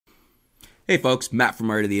Hey folks, Matt from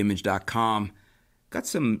artoftheimage.com. Got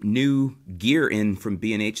some new gear in from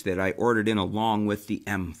B&H that I ordered in along with the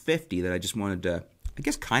M50 that I just wanted to, I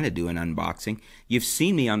guess, kind of do an unboxing. You've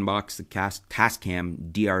seen me unbox the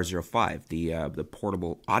Tascam DR-05, the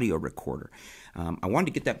portable audio recorder. I wanted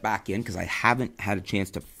to get that back in because I haven't had a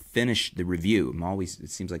chance to finish the review. It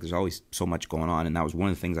seems like there's always so much going on, and that was one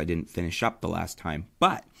of the things I didn't finish up the last time.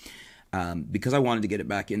 But because I wanted to get it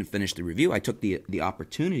back in and finish the review, I took the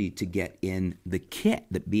opportunity to get in the kit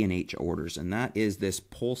that B&H orders, and that is this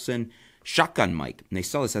Polson shotgun mic. And they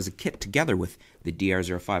sell this as a kit together with the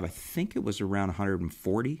DR-05. I think it was around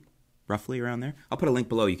 140, roughly around there. I'll put a link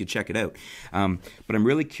below. You can check it out. But I'm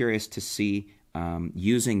really curious to see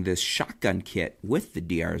using this shotgun kit with the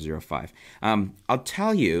DR-05. I'll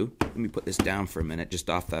tell you, let me put this down for a minute, just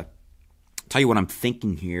tell you what I'm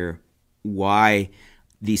thinking here, why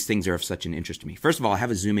these things are of such an interest to me. First of all, I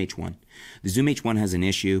have a Zoom H1. The Zoom H1 has an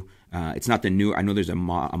issue. It's not the new. I know there's a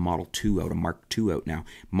Model 2 out, a Mark 2 out now.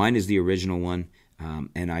 Mine is the original one,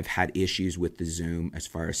 and I've had issues with the Zoom as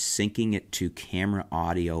far as syncing it to camera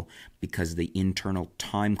audio because the internal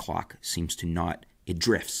time clock seems to not, it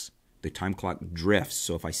drifts. The time clock drifts.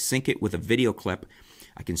 So if I sync it with a video clip,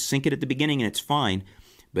 I can sync it at the beginning and it's fine,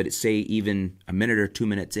 but it's say even a minute or 2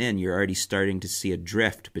 minutes in, you're already starting to see a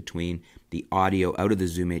drift between the audio out of the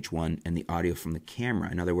Zoom H1 and the audio from the camera.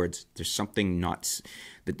 In other words, there's something not,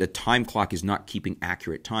 that the time clock is not keeping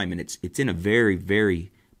accurate time, and it's in a very,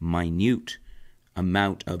 very minute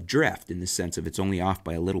amount of drift in the sense of it's only off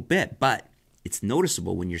by a little bit, but it's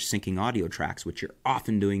noticeable when you're syncing audio tracks, which you're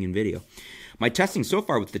often doing in video. My testing so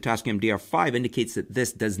far with the Tascam DR-05 indicates that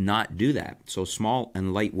this does not do that. So small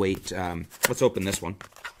and lightweight. Let's open this one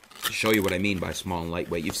to show you what I mean by small and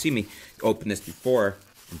lightweight. You've seen me open this before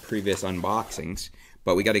in previous unboxings,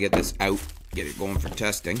 but we got to get this out, get it going for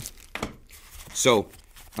testing. So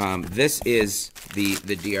this is the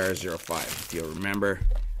DR-05. If you'll remember,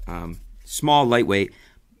 small, lightweight,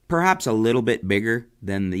 perhaps a little bit bigger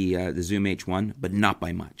than the Zoom H1, but not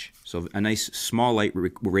by much. So a nice small,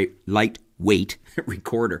 lightweight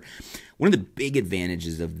recorder. One of the big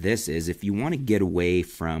advantages of this is if you want to get away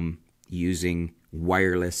from using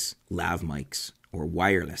wireless lav mics or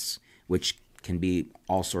wireless, which can be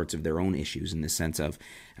all sorts of their own issues in the sense of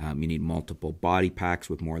you need multiple body packs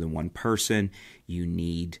with more than one person. You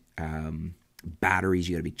need batteries.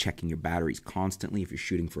 You got to be checking your batteries constantly. If you're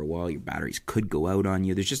shooting for a while, your batteries could go out on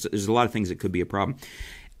you. There's a lot of things that could be a problem.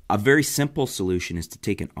 A very simple solution is to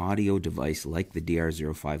take an audio device like the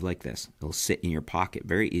DR-05 like this. It'll sit in your pocket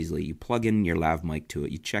very easily. You plug in your lav mic to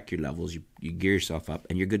it. You check your levels. You gear yourself up,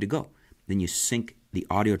 and you're good to go. Then you sync the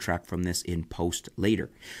audio track from this in post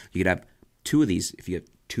later. You could have two of these. If you have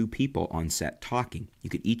two people on set talking, you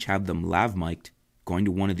could each have them lav mic'd, going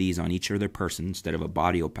to one of these on each other person instead of a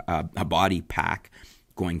body pack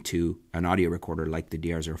going to an audio recorder like the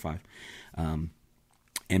DR-05.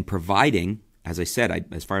 And providing, as I said,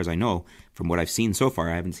 as far as I know, from what I've seen so far,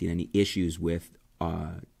 I haven't seen any issues with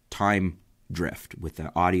time drift, with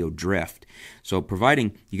the audio drift. So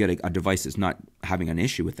providing you get a device that's not having an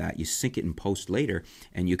issue with that, you sync it in post later,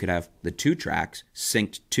 and you could have the two tracks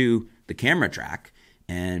synced to the camera track,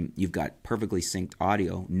 and you've got perfectly synced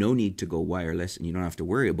audio. No need to go wireless, and you don't have to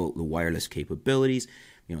worry about the wireless capabilities.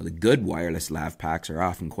 You know, the good wireless lav packs are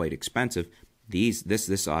often quite expensive.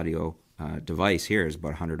 This audio device here is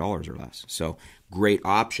about $100 or less. So great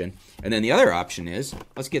option. And then the other option is,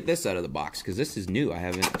 let's get this out of the box because this is new. I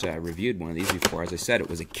haven't reviewed one of these before. As I said, it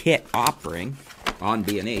was a kit offering on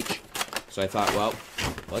B&H. So I thought, well,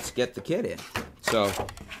 let's get the kit in. So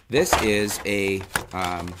this is a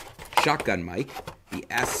shotgun mic, the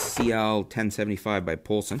SCL 1075 by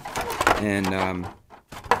Polson, and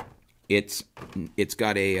it's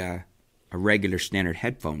got a regular standard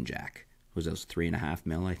headphone jack. Was those 3.5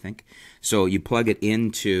 mil, I think. So you plug it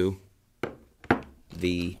into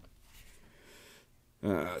the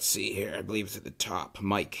let's see here, I believe it's at the top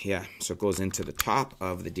mic. Yeah, so it goes into the top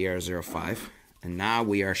of the DR-05, and now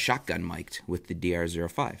we are shotgun mic'd with the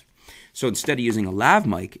DR-05. So instead of using a lav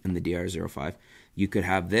mic in the DR-05, you could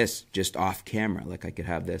have this just off camera. Like I could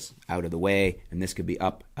have this out of the way, and this could be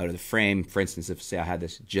up out of the frame. For instance, if say I had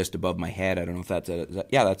this just above my head, I don't know if that's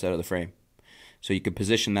yeah, that's out of the frame. So you could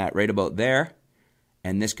position that right about there,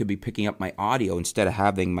 and this could be picking up my audio instead of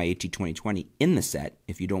having my AT2020 in the set.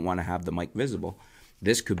 If you don't want to have the mic visible,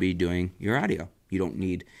 this could be doing your audio. You don't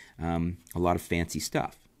need a lot of fancy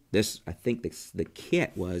stuff. This, I think the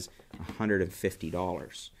kit was $150,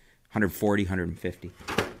 $140, $150.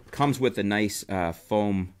 Comes with a nice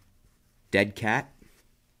foam dead cat.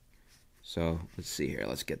 So let's see here.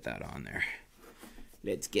 Let's get that on there.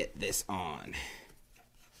 Let's get this on.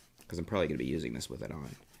 because I'm probably going to be using this with it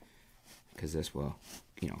on, because this will,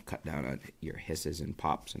 you know, cut down on your hisses and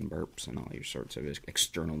pops and burps and all your sorts of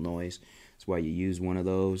external noise. That's why you use one of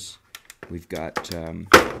those. We've got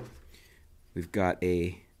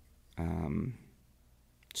a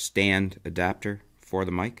stand adapter for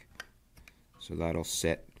the mic, so that'll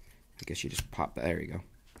sit. I guess you just pop that. There you go.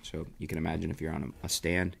 So you can imagine if you're on a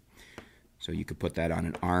stand. So you could put that on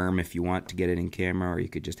an arm if you want to get it in camera, or you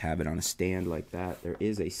could just have it on a stand like that. There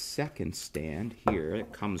is a second stand here.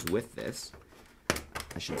 It comes with this.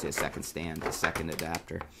 I shouldn't say a second stand, a second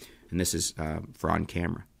adapter. And this is for on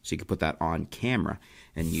camera. So you could put that on camera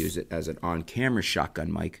and use it as an on-camera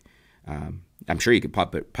shotgun mic. I'm sure you could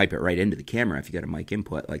pipe it right into the camera if you got a mic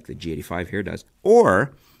input like the G85 here does.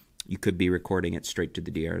 Or you could be recording it straight to the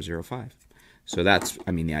DR-05. So that's,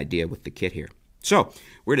 I mean, the idea with the kit here. So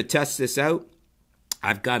we're going to test this out.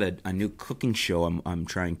 I've got a new cooking show I'm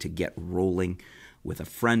trying to get rolling with a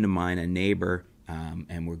friend of mine, a neighbor,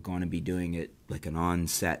 and we're going to be doing it like an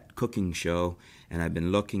on-set cooking show. And I've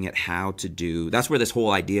been looking at how to do, that's where this whole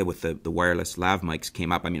idea with the wireless lav mics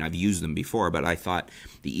came up. I mean, I've used them before, but I thought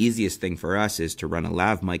the easiest thing for us is to run a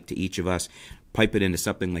lav mic to each of us, pipe it into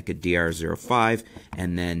something like a DR-05,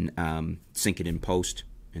 and then sync it in post.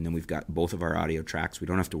 And then we've got both of our audio tracks. We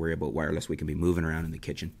don't have to worry about wireless. We can be moving around in the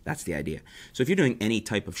kitchen. That's the idea. So if you're doing any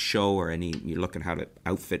type of show or you're looking how to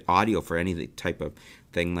outfit audio for any type of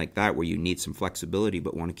thing like that where you need some flexibility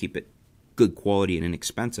but want to keep it good quality and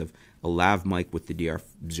inexpensive, a lav mic with the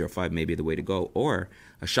DR-05 may be the way to go. Or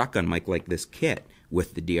a shotgun mic like this kit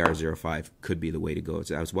with the DR-05 could be the way to go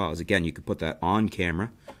as well. As again, you could put that on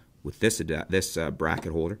camera with this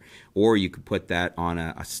bracket holder, or you could put that on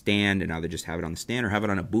a stand and either just have it on the stand or have it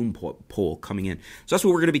on a boom pole coming in. So that's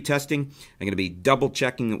what we're going to be testing. I'm going to be double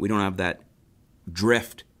checking that we don't have that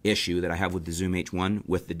drift issue that I have with the Zoom H1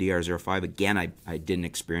 with the DR-05. Again, I didn't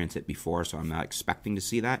experience it before, so I'm not expecting to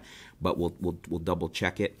see that, but we'll double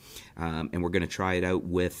check it, and we're going to try it out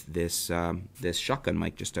with this this shotgun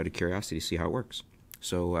mic just out of curiosity to see how it works.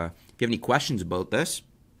 So if you have any questions about this,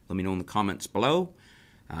 let me know in the comments below.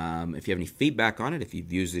 If you have any feedback on it, if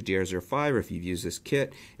you've used the DR-05 or if you've used this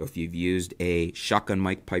kit, or if you've used a shotgun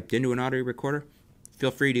mic piped into an audio recorder,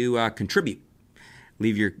 feel free to contribute.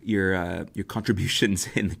 Leave your contributions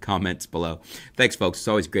in the comments below. Thanks, folks. It's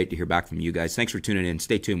always great to hear back from you guys. Thanks for tuning in.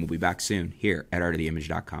 Stay tuned. We'll be back soon here at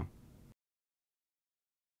artoftheimage.com.